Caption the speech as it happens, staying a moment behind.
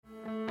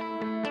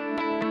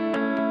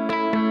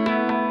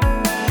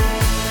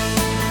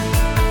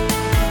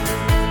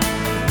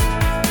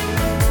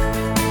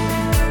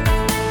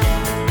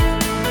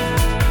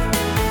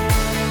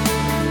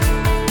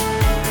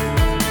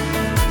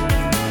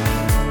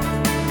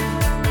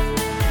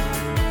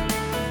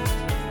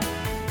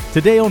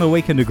Today on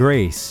Awaken to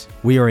Grace,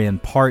 we are in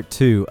part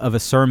 2 of a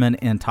sermon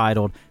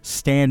entitled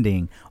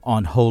Standing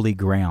on Holy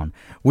Ground.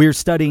 We're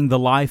studying the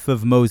life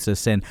of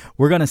Moses, and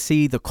we're going to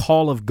see the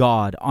call of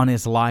God on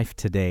his life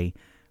today.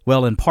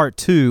 Well, in part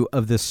 2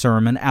 of this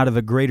sermon, out of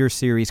a greater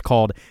series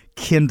called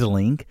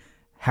Kindling,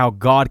 how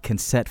God can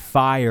set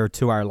fire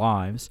to our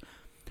lives,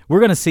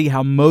 we're going to see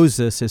how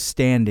Moses is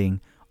standing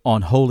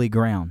on holy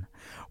ground.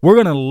 We're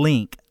going to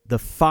link the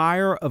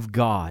fire of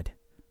God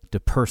to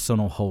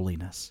personal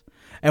holiness.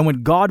 And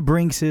when God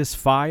brings his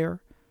fire,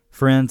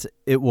 friends,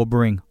 it will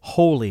bring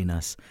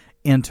holiness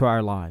into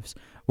our lives.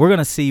 We're going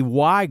to see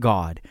why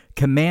God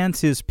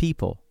commands his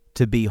people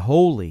to be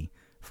holy,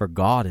 for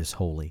God is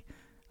holy.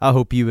 I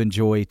hope you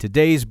enjoy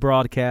today's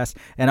broadcast,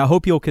 and I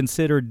hope you'll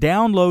consider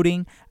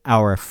downloading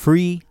our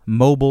free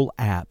mobile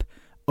app,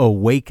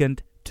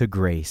 Awakened to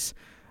Grace.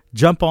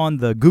 Jump on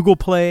the Google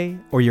Play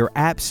or your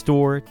App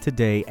Store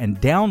today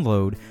and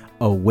download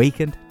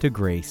Awakened to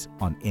Grace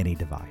on any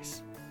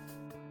device.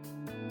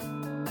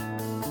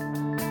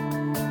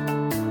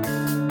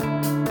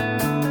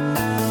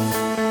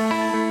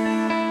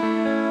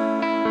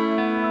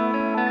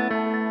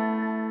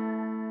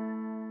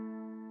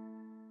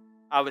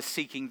 I was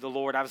seeking the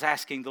Lord. I was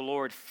asking the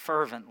Lord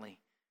fervently,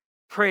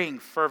 praying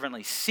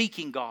fervently,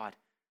 seeking God.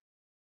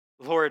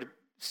 Lord,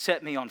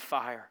 set me on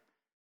fire.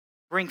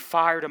 Bring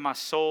fire to my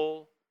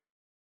soul.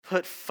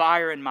 Put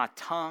fire in my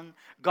tongue.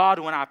 God,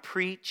 when I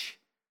preach,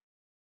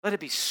 let it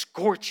be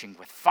scorching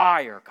with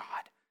fire, God.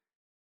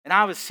 And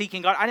I was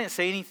seeking God. I didn't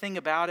say anything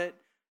about it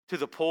to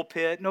the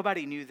pulpit.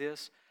 Nobody knew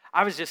this.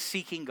 I was just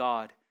seeking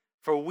God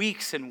for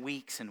weeks and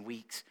weeks and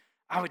weeks.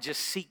 I would just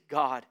seek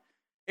God.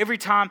 Every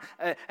time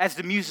as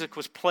the music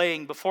was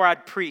playing, before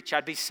I'd preach,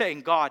 I'd be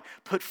saying, God,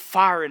 put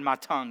fire in my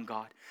tongue,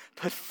 God.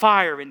 Put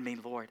fire in me,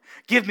 Lord.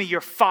 Give me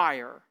your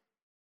fire.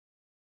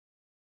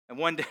 And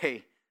one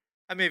day,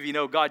 how many of you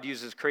know God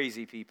uses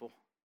crazy people?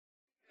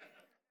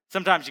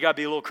 Sometimes you got to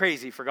be a little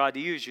crazy for God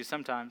to use you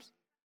sometimes.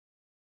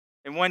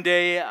 And one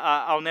day,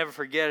 I'll never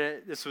forget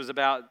it. This was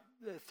about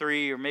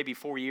 3 or maybe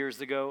 4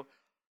 years ago.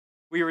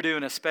 We were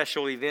doing a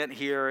special event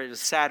here. It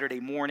was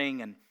Saturday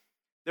morning, and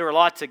there were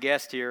lots of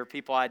guests here,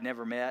 people I'd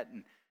never met,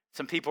 and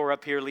some people were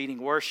up here leading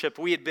worship.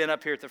 We had been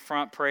up here at the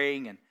front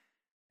praying,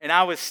 and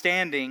I was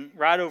standing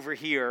right over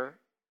here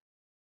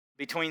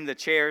between the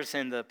chairs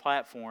and the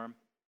platform.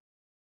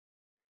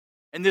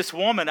 And this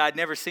woman I'd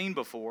never seen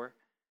before,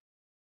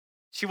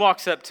 she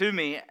walks up to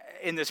me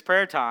in this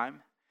prayer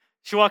time.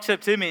 She walks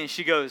up to me and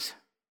she goes,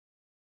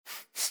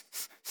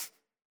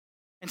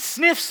 and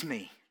sniffs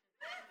me.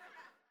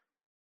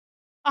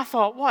 I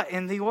thought, what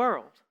in the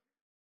world?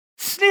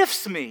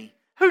 Sniffs me.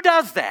 Who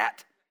does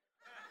that?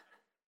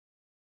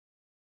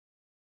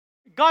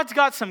 God's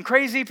got some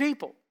crazy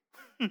people.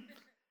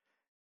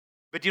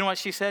 But you know what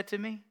she said to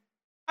me?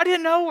 I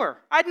didn't know her.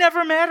 I'd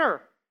never met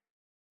her.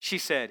 She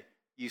said,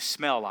 you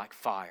smell like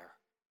fire.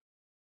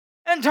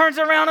 And turns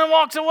around and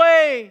walks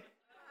away.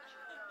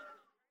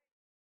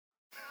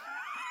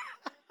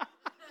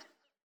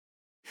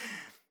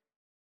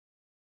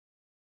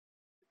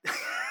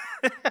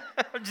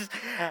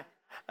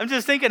 I'm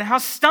just thinking how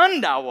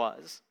stunned I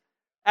was.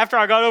 After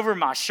I got over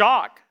my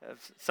shock,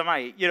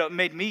 somebody, it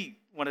made me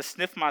want to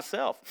sniff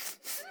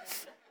myself.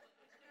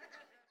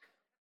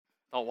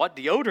 Oh, what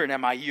deodorant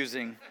am I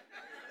using?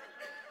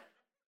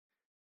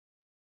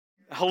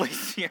 Holy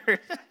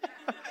Spirit.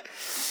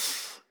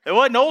 It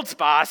wasn't Old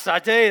Spice, I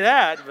tell you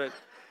that.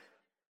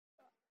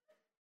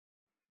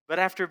 But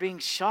after being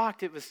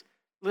shocked, it was,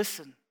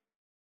 listen,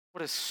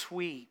 what a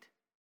sweet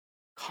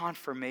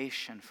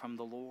confirmation from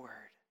the Lord.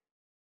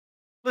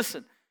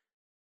 Listen.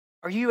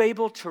 Are you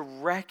able to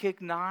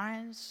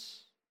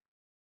recognize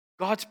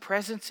God's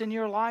presence in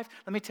your life?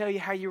 Let me tell you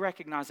how you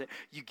recognize it.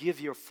 You give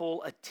your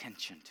full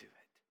attention to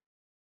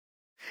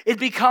it. It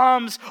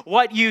becomes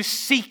what you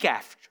seek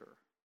after.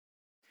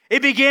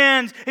 It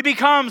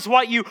becomes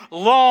what you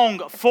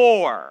long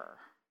for.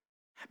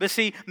 But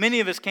see, many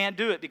of us can't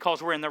do it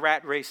because we're in the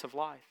rat race of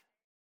life.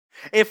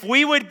 If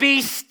we would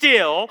be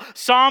still,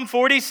 Psalm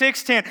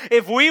 46:10,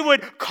 if we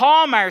would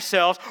calm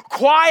ourselves,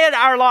 quiet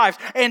our lives,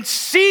 and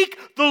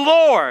seek the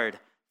Lord,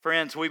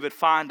 friends, we would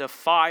find a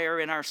fire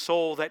in our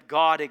soul that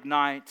God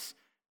ignites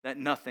that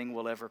nothing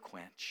will ever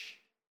quench.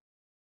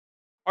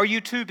 Are you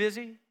too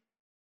busy?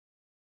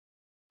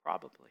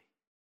 Probably.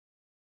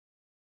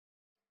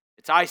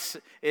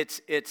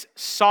 It's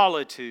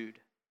solitude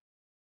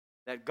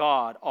that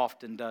God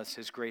often does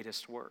his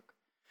greatest work.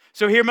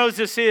 So here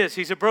Moses is.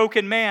 He's a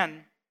broken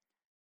man.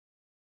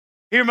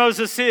 Here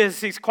Moses is,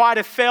 he's quite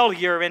a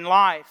failure in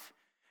life.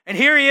 And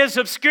here he is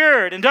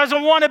obscured and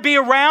doesn't want to be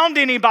around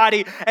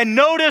anybody. And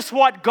notice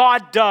what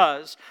God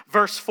does.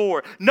 Verse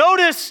 4.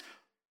 Notice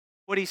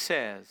what he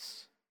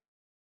says.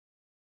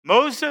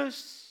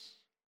 Moses,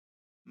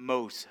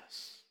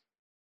 Moses.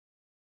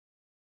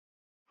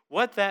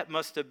 What that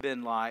must have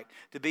been like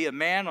to be a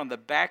man on the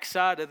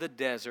backside of the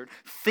desert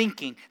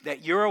thinking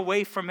that you're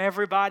away from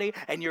everybody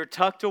and you're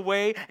tucked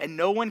away and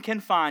no one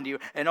can find you,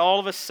 and all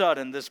of a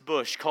sudden this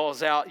bush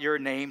calls out your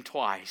name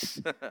twice.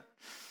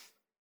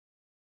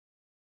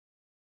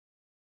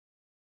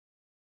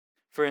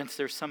 Friends,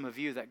 there's some of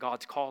you that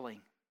God's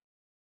calling.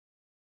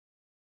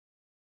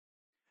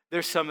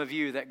 There's some of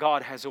you that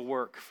God has a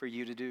work for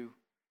you to do.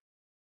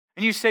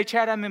 And you say,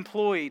 Chad, I'm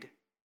employed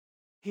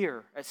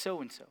here at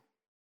so-and-so.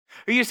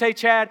 Or you say,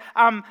 Chad,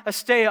 I'm a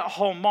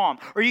stay-at-home mom.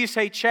 Or you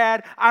say,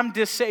 Chad, I'm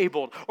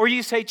disabled. Or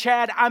you say,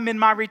 Chad, I'm in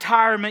my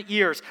retirement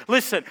years.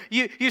 Listen,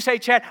 you say,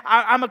 Chad,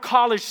 I'm a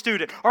college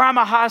student. Or I'm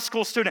a high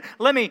school student.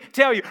 Let me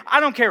tell you, I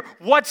don't care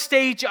what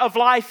stage of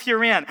life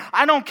you're in.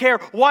 I don't care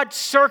what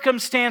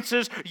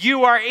circumstances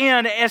you are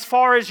in as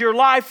far as your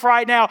life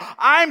right now.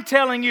 I'm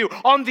telling you,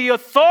 on the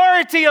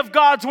authority of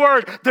God's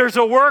word, there's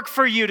a work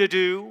for you to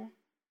do.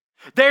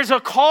 There's a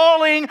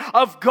calling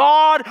of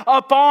God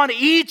upon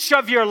each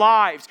of your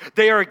lives.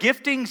 There are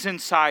giftings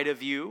inside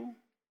of you.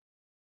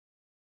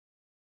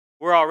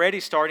 We're already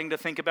starting to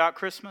think about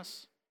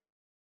Christmas.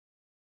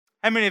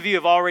 How many of you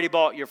have already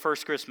bought your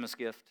first Christmas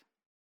gift?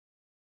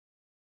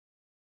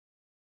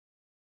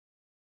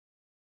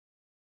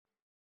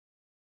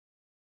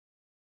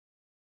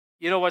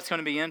 You know what's going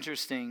to be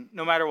interesting?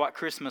 No matter what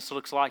Christmas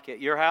looks like at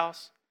your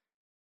house,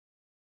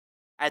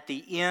 at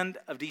the end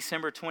of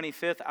December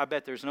 25th, I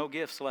bet there's no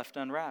gifts left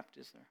unwrapped,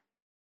 is there?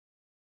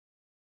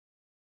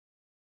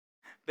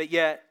 But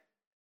yet,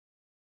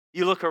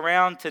 you look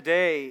around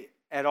today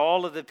at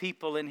all of the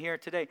people in here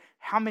today,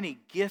 how many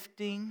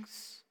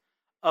giftings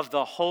of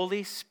the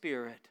Holy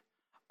Spirit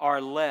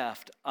are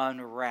left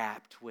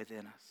unwrapped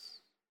within us?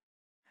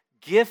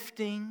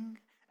 Gifting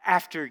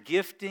after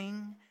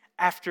gifting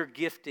after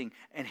gifting.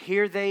 And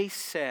here they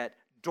sit,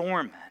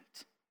 dormant,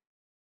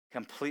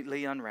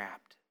 completely unwrapped.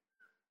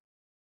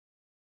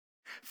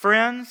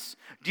 Friends,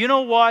 do you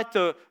know what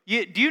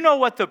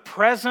the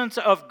presence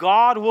of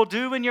God will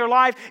do in your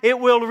life? It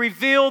will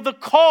reveal the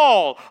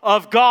call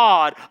of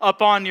God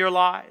upon your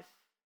life.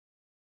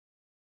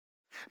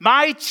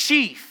 My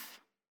chief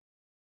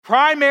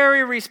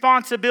primary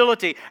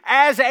responsibility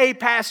as a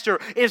pastor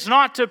is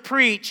not to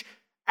preach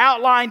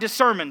outlined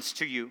sermons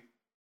to you.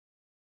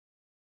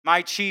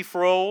 My chief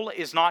role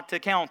is not to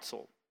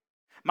counsel.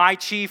 My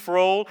chief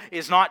role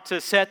is not to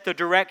set the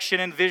direction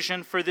and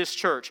vision for this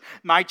church.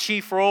 My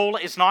chief role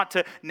is not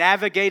to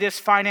navigate us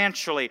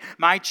financially.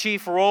 My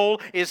chief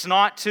role is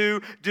not to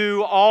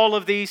do all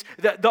of these.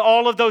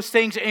 All of those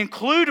things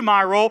include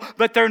my role,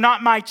 but they're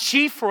not my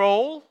chief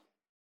role.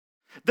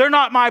 They're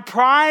not my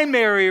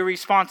primary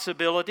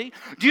responsibility.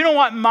 Do you know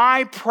what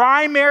my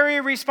primary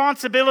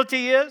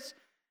responsibility is?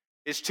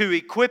 Is to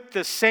equip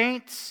the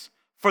saints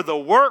for the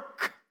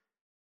work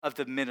of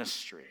the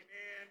ministry.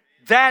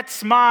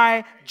 That's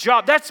my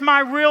job. That's my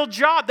real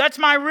job. That's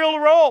my real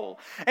role.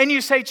 And you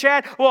say,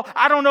 Chad, well,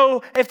 I don't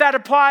know if that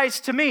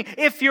applies to me.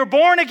 If you're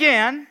born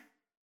again,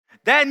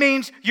 that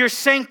means you're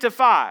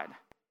sanctified.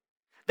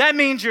 That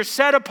means you're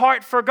set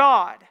apart for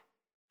God.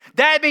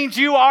 That means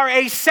you are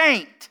a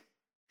saint.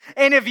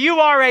 And if you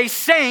are a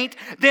saint,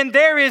 then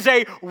there is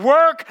a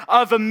work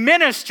of a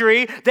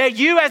ministry that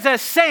you as a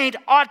saint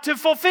ought to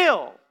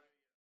fulfill.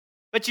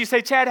 But you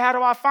say, Chad, how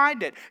do I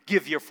find it?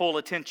 Give your full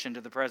attention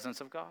to the presence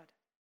of God.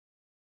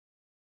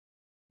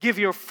 Give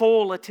your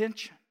full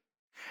attention.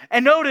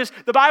 And notice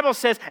the Bible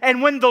says,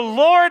 and when the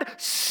Lord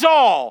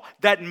saw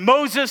that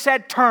Moses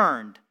had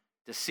turned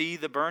to see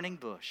the burning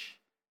bush.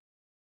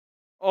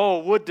 Oh,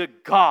 would to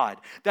God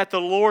that the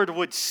Lord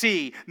would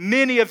see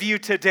many of you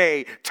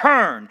today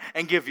turn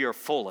and give your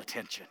full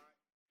attention.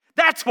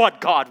 That's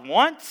what God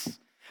wants.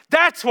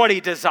 That's what He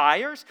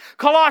desires.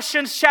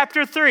 Colossians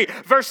chapter 3,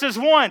 verses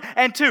 1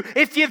 and 2.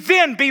 If you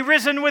then be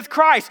risen with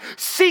Christ,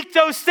 seek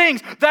those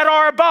things that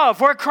are above,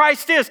 where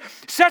Christ is.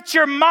 Set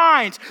your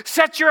minds,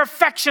 set your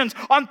affections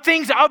on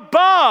things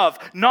above,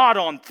 not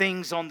on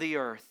things on the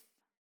earth.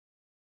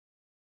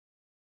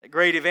 The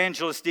great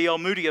evangelist D.L.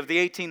 Moody of the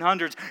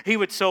 1800s, he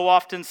would so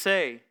often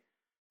say,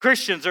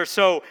 Christians are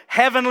so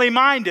heavenly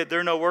minded,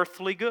 they're no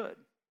earthly good.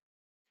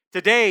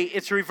 Today,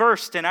 it's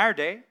reversed in our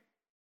day.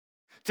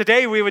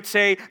 Today we would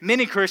say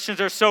many Christians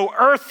are so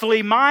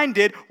earthly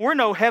minded, we're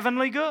no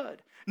heavenly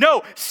good.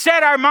 No,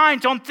 set our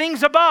minds on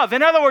things above.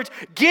 In other words,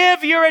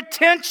 give your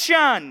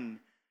attention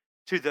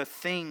to the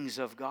things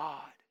of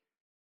God.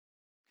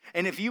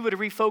 And if you would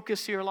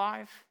refocus your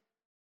life,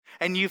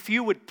 and if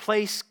you would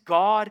place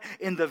God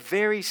in the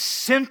very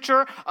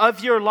center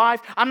of your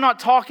life, I'm not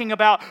talking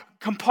about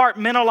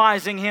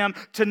compartmentalizing Him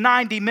to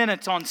 90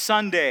 minutes on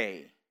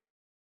Sunday.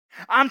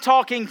 I'm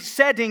talking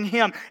setting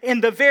Him in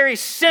the very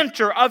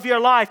center of your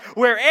life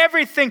where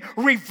everything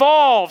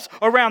revolves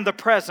around the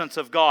presence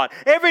of God.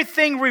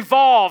 Everything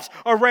revolves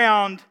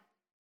around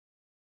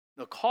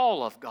the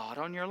call of God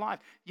on your life.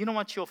 You know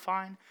what you'll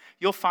find?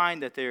 You'll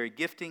find that there are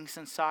giftings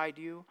inside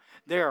you.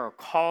 There are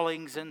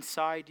callings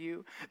inside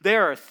you.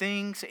 There are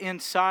things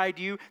inside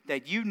you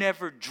that you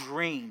never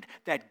dreamed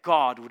that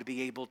God would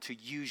be able to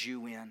use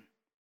you in.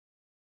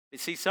 You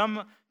see,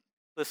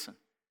 listen,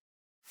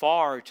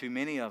 far too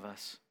many of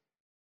us,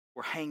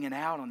 we're hanging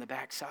out on the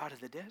backside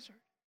of the desert.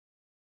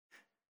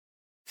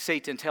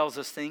 Satan tells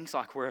us things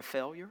like we're a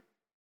failure.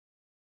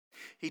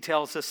 He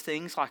tells us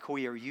things like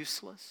we are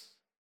useless.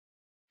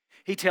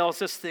 He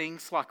tells us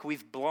things like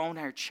we've blown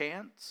our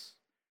chance.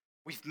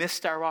 we've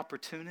missed our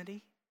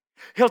opportunity.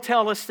 He'll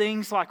tell us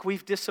things like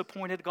we've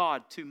disappointed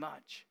God too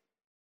much.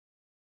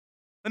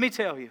 Let me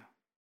tell you,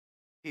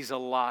 He's a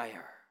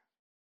liar.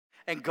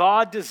 And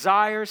God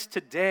desires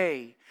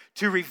today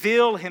to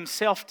reveal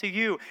Himself to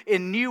you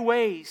in new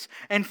ways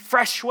and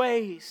fresh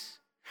ways.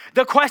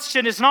 The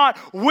question is not,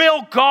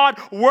 will God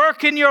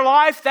work in your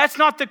life? That's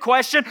not the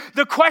question.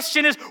 The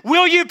question is,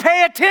 will you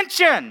pay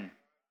attention?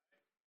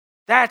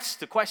 That's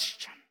the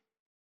question.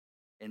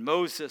 And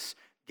Moses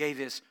gave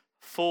his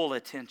full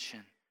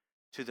attention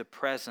to the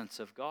presence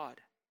of God.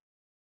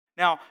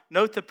 Now,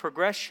 note the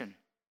progression.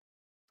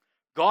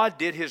 God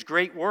did His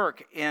great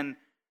work in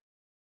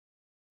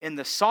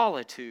the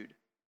solitude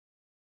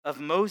of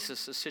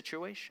Moses'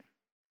 situation.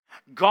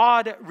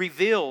 God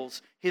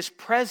reveals His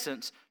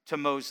presence to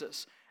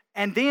Moses.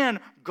 And then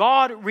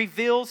God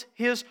reveals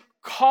His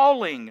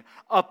calling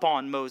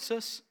upon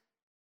Moses.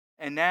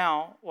 And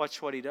now,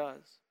 watch what He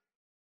does.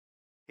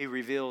 He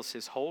reveals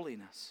His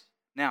holiness.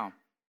 Now,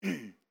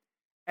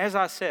 as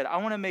I said, I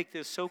want to make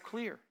this so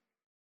clear.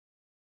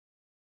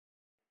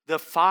 The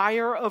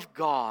fire of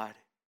God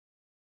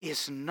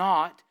is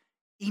not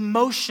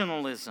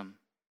emotionalism.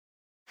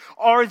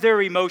 Are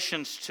there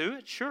emotions to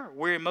it? Sure,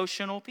 we're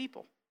emotional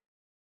people.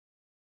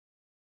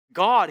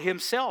 God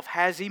Himself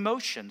has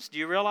emotions. Do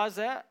you realize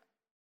that?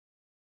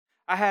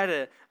 I had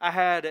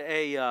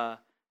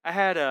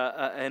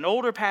an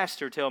older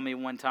pastor tell me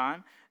one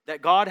time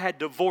that God had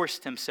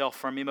divorced Himself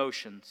from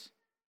emotions.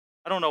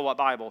 I don't know what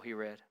Bible he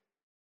read,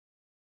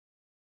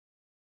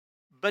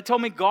 but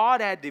told me God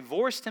had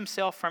divorced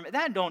Himself from it.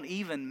 That don't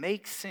even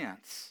make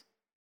sense.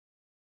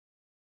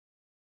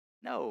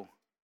 No.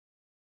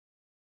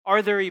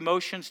 Are there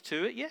emotions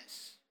to it?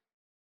 Yes.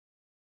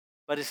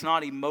 But it's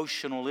not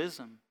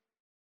emotionalism.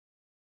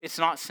 It's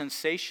not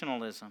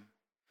sensationalism.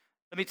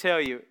 Let me tell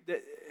you,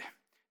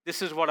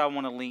 this is what I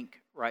want to link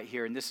right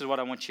here, and this is what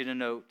I want you to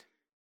note.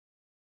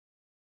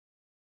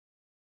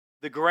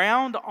 The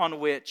ground on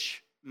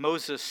which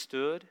Moses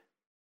stood,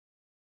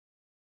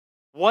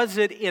 was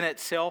it in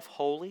itself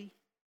holy?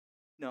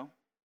 No.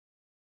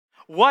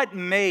 What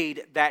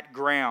made that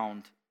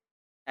ground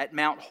at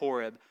Mount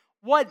Horeb,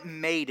 what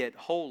made it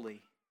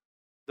holy?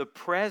 The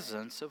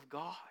presence of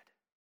God.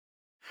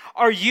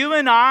 Are you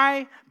and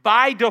I,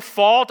 by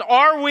default,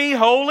 are we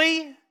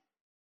holy?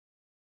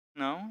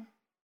 No.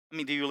 I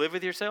mean, do you live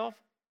with yourself?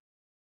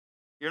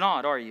 You're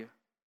not, are you?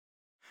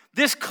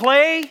 This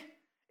clay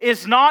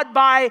is not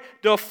by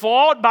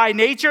default, by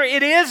nature,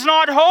 it is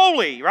not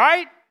holy,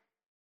 right?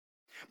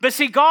 But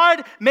see,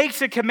 God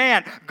makes a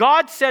command.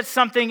 God says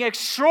something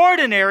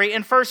extraordinary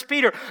in 1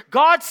 Peter.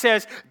 God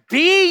says,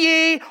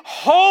 be ye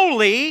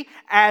holy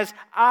as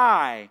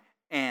I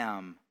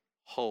am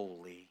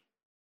holy.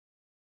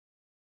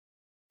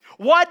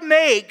 What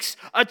makes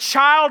a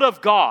child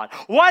of God?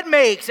 What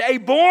makes a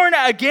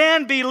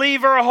born-again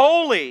believer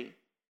holy?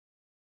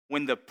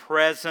 When the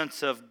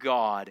presence of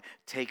God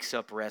takes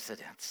up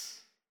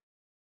residence.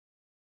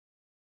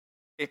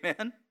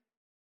 Amen?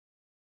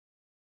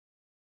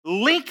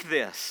 Link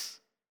this.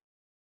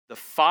 The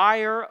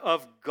fire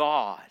of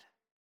God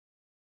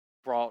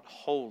brought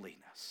holiness.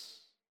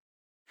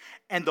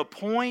 And the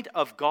point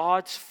of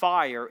God's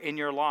fire in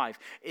your life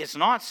is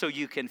not so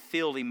you can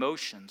feel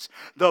emotions.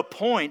 The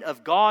point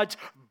of God's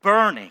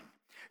burning,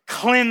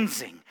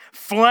 cleansing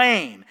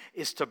flame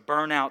is to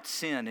burn out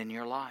sin in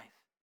your life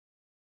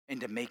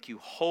and to make you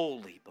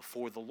holy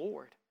before the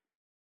Lord.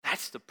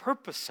 That's the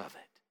purpose of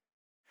it.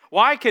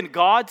 Why can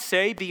God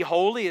say, be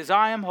holy as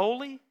I am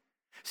holy?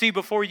 See,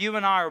 before you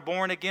and I are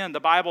born again, the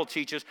Bible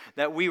teaches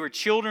that we were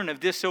children of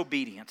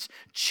disobedience,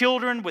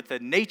 children with the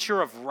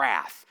nature of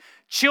wrath,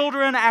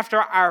 children after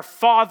our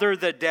father,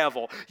 the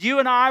devil. You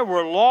and I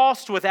were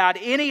lost without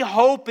any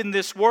hope in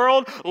this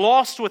world,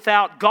 lost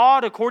without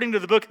God, according to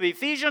the book of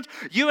Ephesians.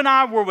 You and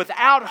I were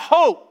without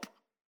hope.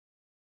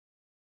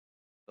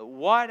 But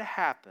what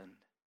happened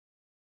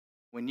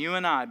when you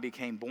and I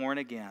became born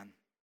again?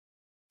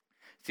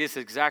 See, this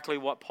is exactly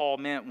what Paul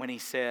meant when he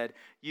said,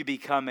 you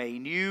become a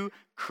new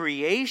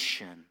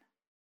creation.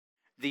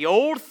 The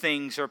old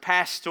things are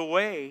passed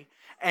away,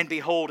 and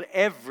behold,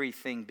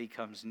 everything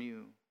becomes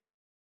new.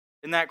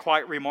 Isn't that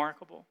quite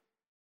remarkable?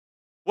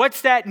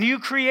 What's that new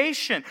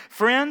creation?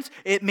 Friends,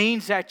 it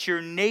means that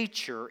your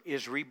nature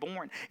is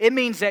reborn. It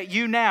means that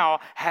you now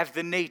have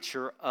the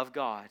nature of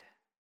God.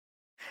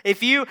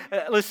 If you,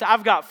 listen,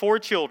 I've got 4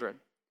 children.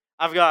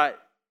 I've got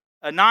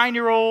a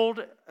 9-year-old,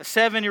 a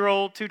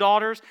 7-year-old, 2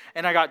 daughters,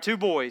 and I got 2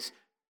 boys,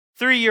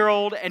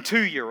 3-year-old and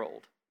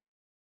 2-year-old.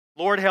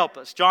 Lord help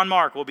us. John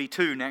Mark will be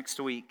 2 next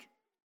week.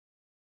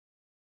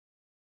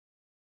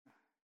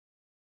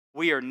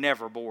 We are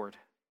never bored,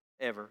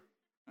 ever.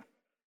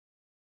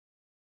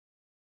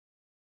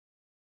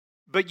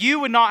 But you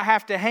would not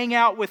have to hang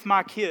out with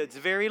my kids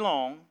very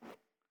long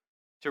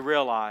to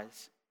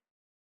realize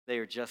they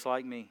are just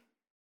like me,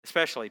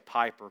 especially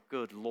Piper.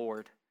 Good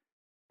Lord.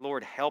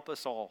 Lord, help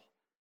us all.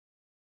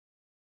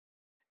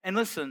 And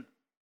listen,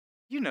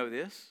 you know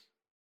this.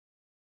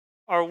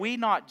 Are we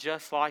not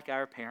just like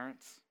our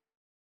parents?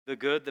 The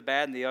good, the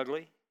bad, and the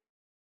ugly?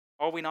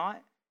 Are we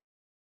not?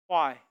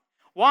 Why?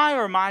 Why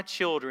are my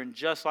children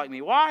just like me?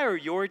 Why are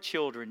your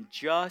children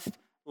just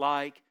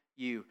like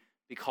you?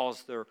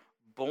 Because they're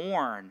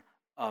born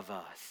of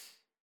us.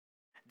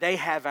 They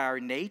have our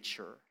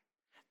nature.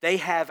 They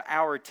have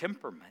our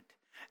temperament.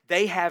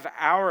 They have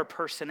our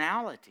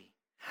personality.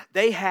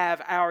 They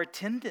have our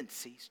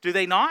tendencies. Do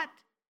they not?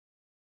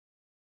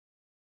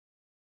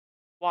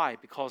 Why?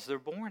 Because they're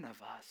born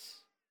of us.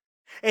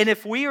 And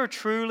if we are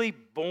truly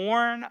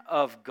born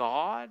of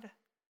God,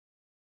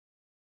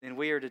 then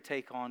we are to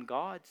take on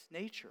God's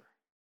nature,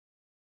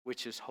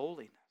 which is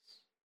holiness.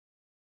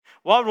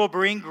 What will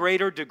bring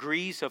greater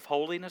degrees of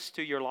holiness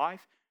to your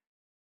life?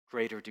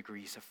 Greater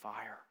degrees of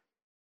fire.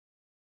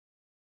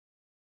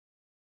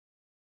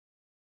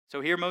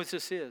 So here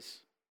Moses is.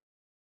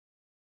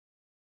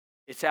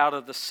 It's out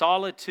of the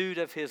solitude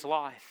of his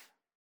life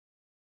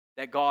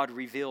that God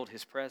revealed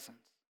his presence.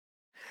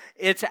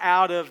 It's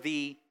out of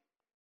the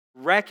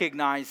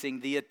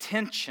recognizing the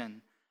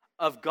attention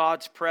of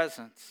God's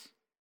presence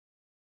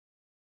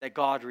that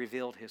God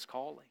revealed his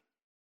calling.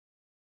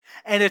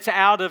 And it's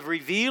out of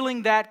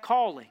revealing that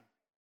calling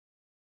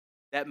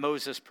that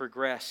Moses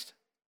progressed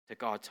to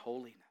God's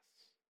holiness.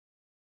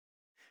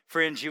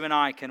 Friends, you and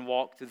I can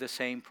walk through the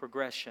same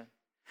progression.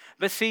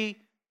 But see,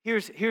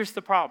 here's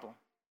the problem.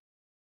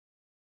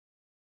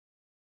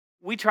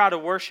 We try to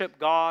worship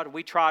God.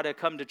 We try to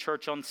come to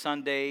church on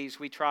Sundays.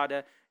 We try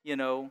to,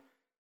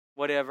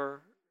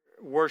 whatever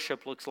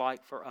worship looks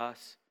like for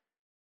us.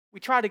 We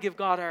try to give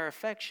God our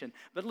affection.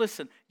 But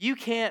listen, you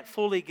can't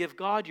fully give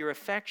God your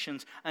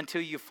affections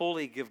until you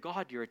fully give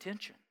God your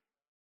attention.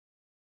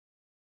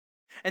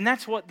 And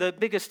that's what the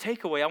biggest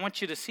takeaway I want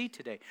you to see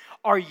today.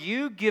 Are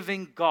you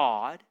giving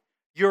God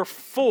your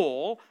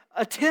full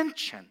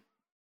attention?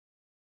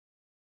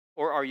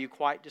 Or are you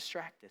quite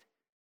distracted?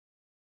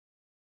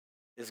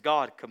 Is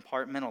God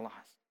compartmentalized?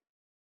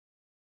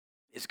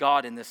 Is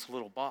God in this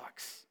little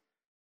box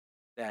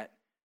that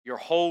your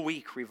whole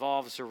week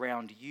revolves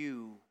around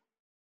you?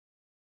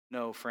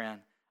 No,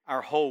 friend.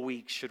 Our whole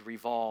week should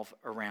revolve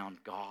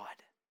around God.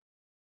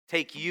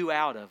 Take you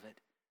out of it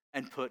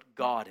and put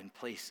God in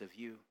place of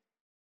you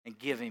and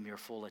give Him your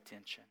full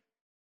attention.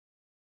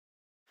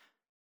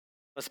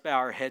 Let's bow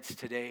our heads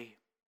today.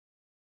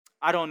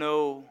 I don't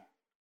know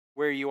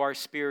where you are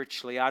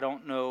spiritually. I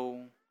don't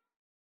know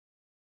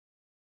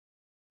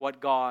what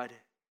God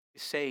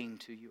is saying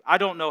to you. I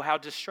don't know how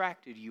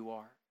distracted you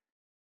are.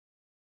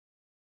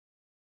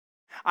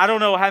 I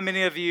don't know how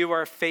many of you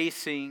are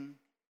facing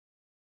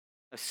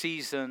a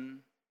season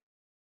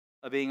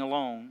of being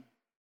alone.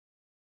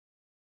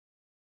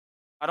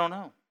 I don't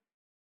know.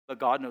 But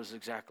God knows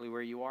exactly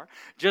where you are.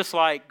 Just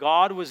like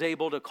God was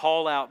able to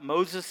call out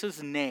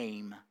Moses'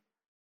 name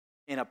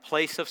in a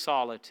place of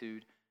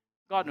solitude,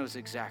 God knows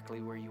exactly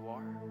where you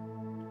are.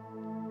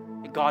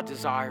 And God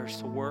desires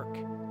to work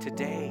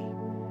today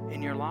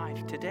in your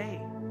life, today.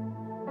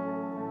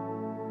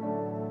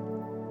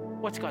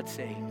 What's God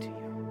saying to you?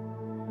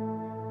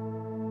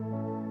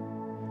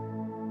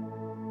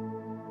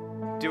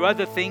 Do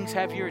other things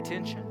have your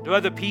attention? Do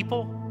other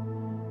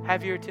people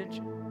have your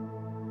attention?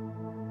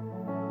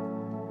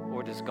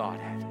 Or does God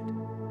have it?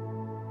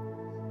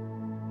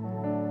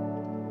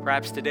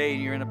 Perhaps today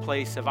you're in a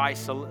place of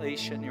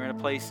isolation. You're in a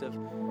place of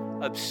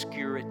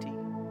obscurity.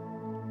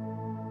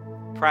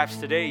 Perhaps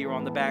today you're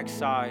on the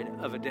backside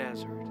of a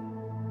desert.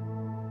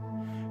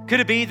 Could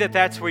it be that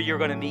that's where you're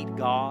going to meet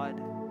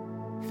God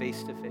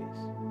face to face?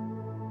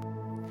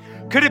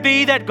 Could it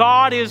be that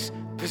God is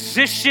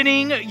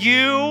positioning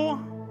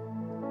you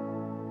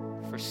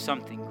for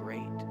something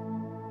great?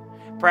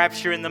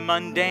 Perhaps you're in the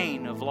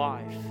mundane of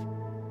life,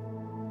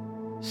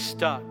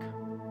 stuck.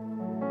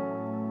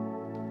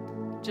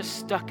 Just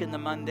stuck in the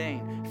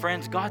mundane.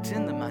 Friends, God's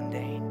in the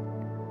mundane.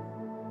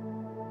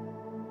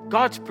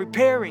 God's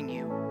preparing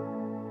you.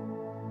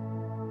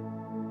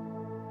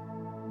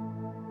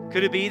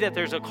 Could it be that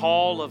there's a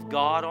call of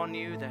God on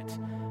you that's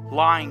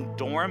lying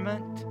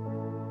dormant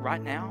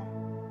right now?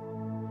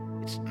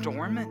 It's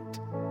dormant.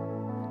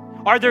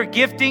 Are there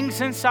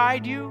giftings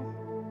inside you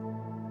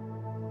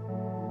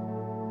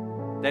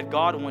that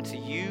God wants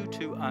you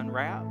to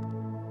unwrap?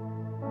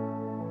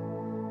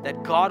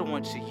 That God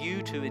wants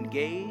you to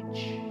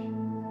engage?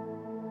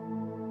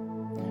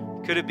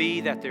 Could it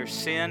be that there's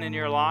sin in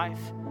your life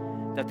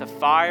that the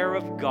fire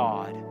of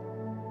God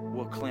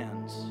will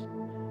cleanse?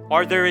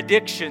 Are there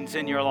addictions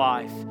in your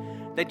life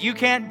that you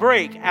can't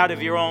break out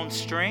of your own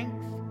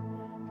strength?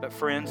 But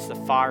friends, the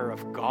fire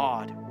of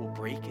God will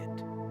break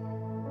it.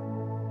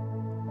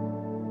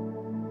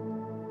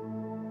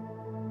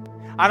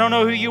 I don't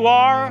know who you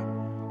are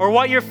or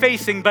what you're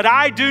facing, but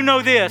I do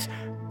know this.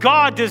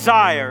 God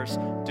desires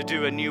to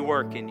do a new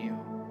work in you.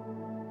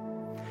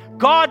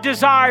 God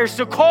desires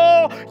to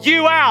call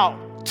you out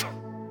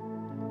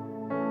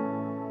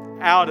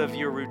of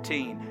your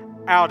routine,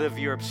 out of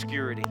your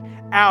obscurity,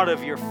 out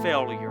of your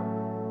failure,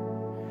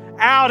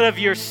 out of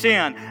your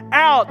sin,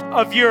 out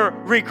of your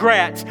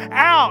regrets,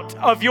 out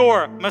of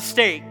your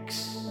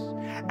mistakes,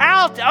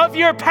 out of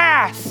your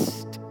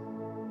past.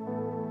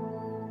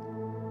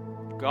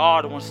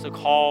 God wants to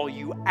call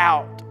you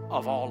out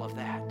of all of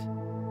that.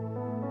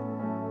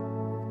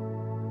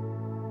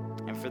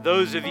 And for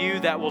those of you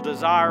that will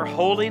desire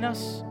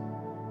holiness,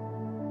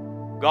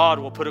 God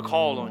will put a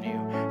call on you.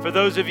 For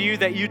those of you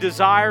that you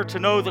desire to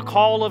know the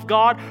call of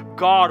God,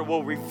 God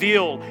will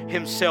reveal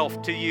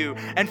Himself to you.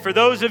 And for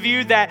those of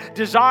you that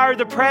desire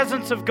the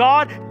presence of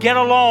God, get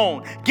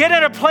alone. Get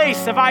in a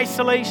place of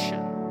isolation,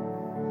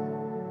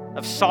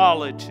 of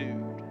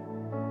solitude.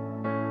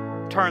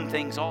 Turn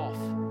things off.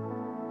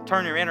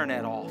 Turn your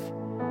internet off.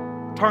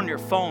 Turn your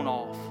phone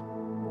off.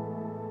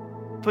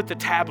 Put the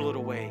tablet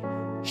away.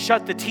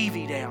 Shut the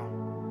TV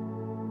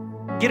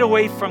down. Get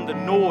away from the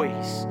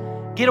noise.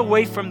 Get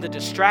away from the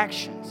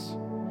distractions.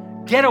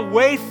 Get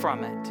away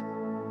from it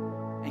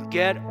and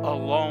get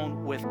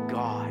alone with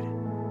God.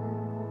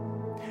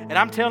 And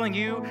I'm telling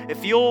you,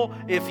 if you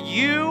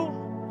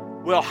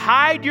will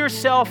hide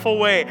yourself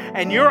away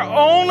and your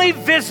only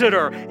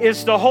visitor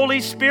is the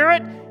Holy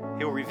Spirit,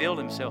 He'll reveal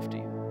Himself to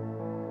you.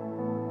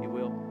 He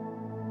will.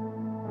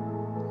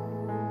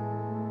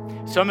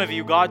 Some of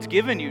you, God's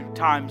given you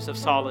times of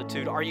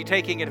solitude. Are you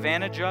taking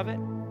advantage of it?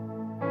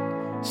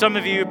 Some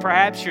of you,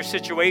 perhaps your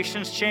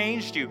situation's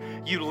changed. You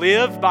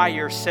live by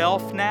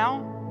yourself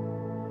now.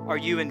 Are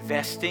you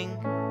investing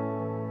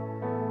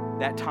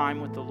that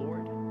time with the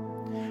Lord?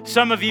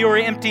 Some of you are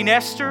empty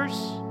nesters.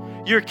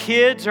 Your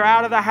kids are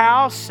out of the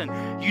house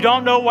and you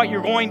don't know what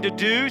you're going to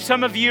do.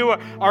 Some of you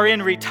are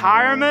in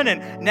retirement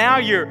and now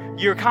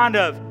you're kind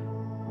of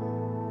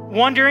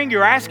wondering,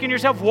 you're asking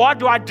yourself, what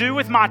do I do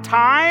with my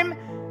time?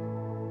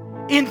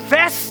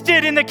 Invest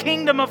it in the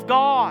kingdom of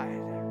God.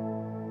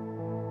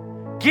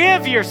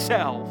 Give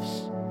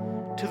yourselves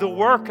to the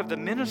work of the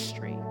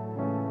ministry.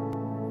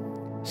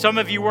 Some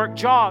of you work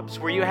jobs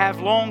where you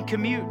have long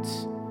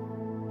commutes.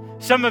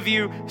 Some of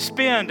you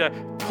spend a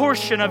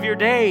portion of your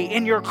day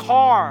in your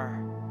car.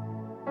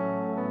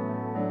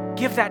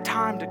 Give that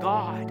time to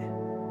God.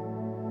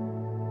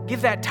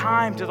 Give that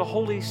time to the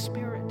Holy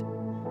Spirit.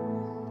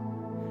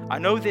 I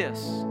know this.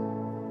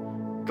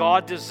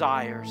 God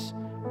desires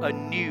a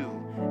new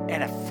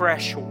and a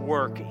fresh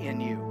work in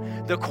you.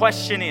 The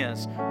question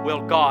is,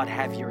 will God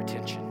have your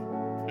attention?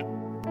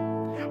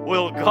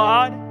 Will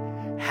God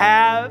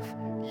have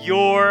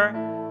your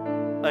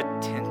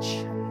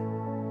attention?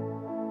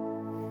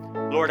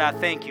 Lord, I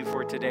thank you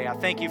for today. I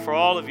thank you for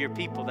all of your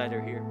people that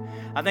are here.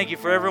 I thank you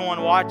for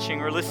everyone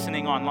watching or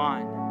listening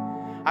online.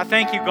 I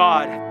thank you,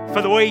 God,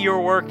 for the way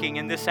you're working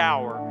in this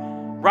hour.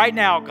 Right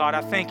now, God,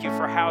 I thank you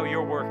for how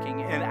you're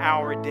working in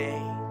our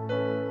day.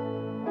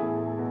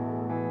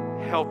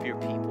 Help your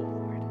people.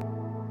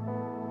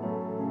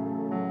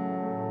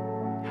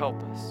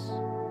 Help us.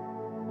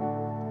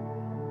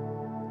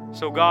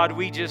 So God,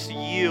 we just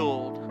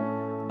yield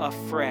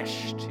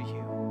afresh to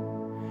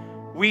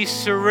you. We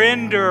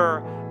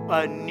surrender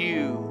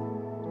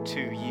anew to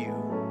you.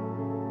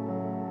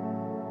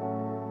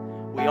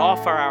 We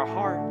offer our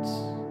hearts.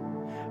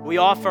 We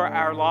offer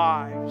our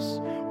lives.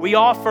 We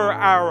offer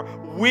our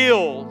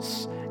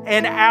wills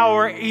and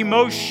our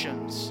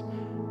emotions.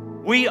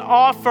 We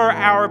offer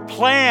our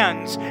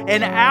plans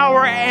and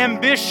our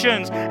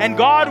ambitions. And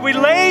God, we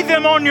lay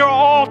them on your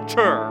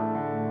altar.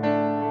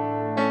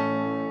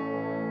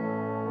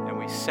 And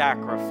we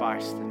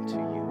sacrifice them to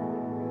you.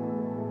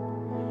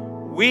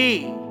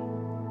 We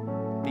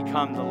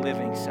become the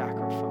living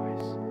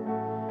sacrifice.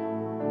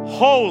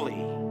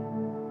 Holy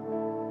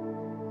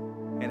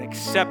and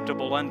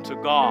acceptable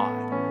unto God,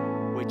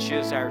 which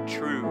is our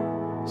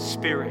true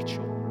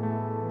spiritual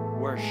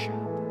worship.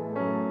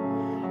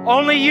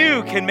 Only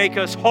you can make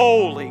us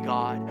holy,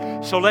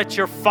 God. So let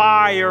your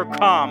fire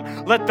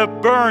come. Let the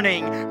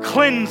burning,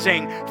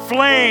 cleansing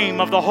flame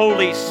of the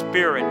Holy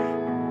Spirit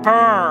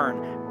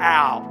burn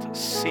out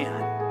sin.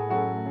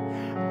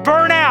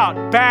 Burn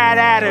out bad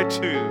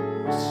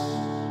attitudes.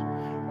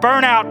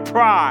 Burn out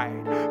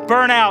pride.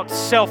 Burn out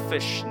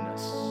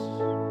selfishness.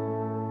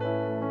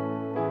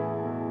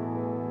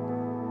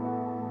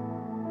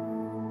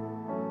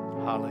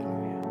 Hallelujah.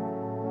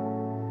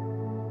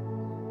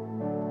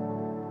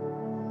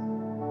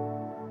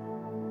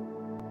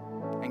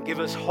 And give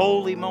us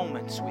holy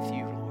moments with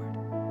you, Lord.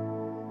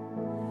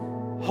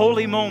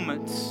 Holy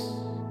moments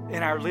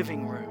in our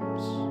living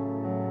rooms.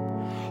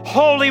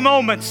 Holy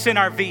moments in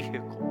our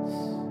vehicles.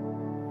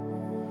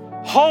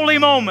 Holy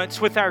moments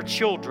with our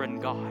children,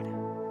 God.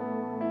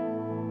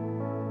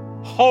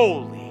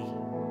 Holy,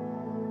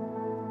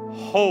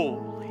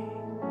 holy,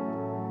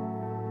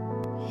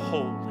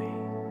 holy.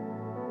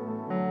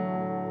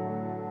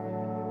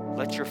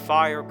 Let your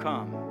fire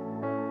come.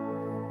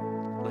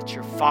 Let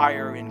your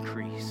fire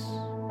increase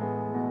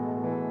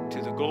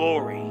to the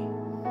glory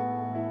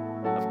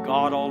of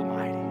God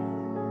Almighty.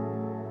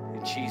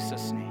 In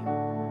Jesus' name,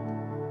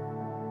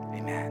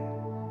 amen.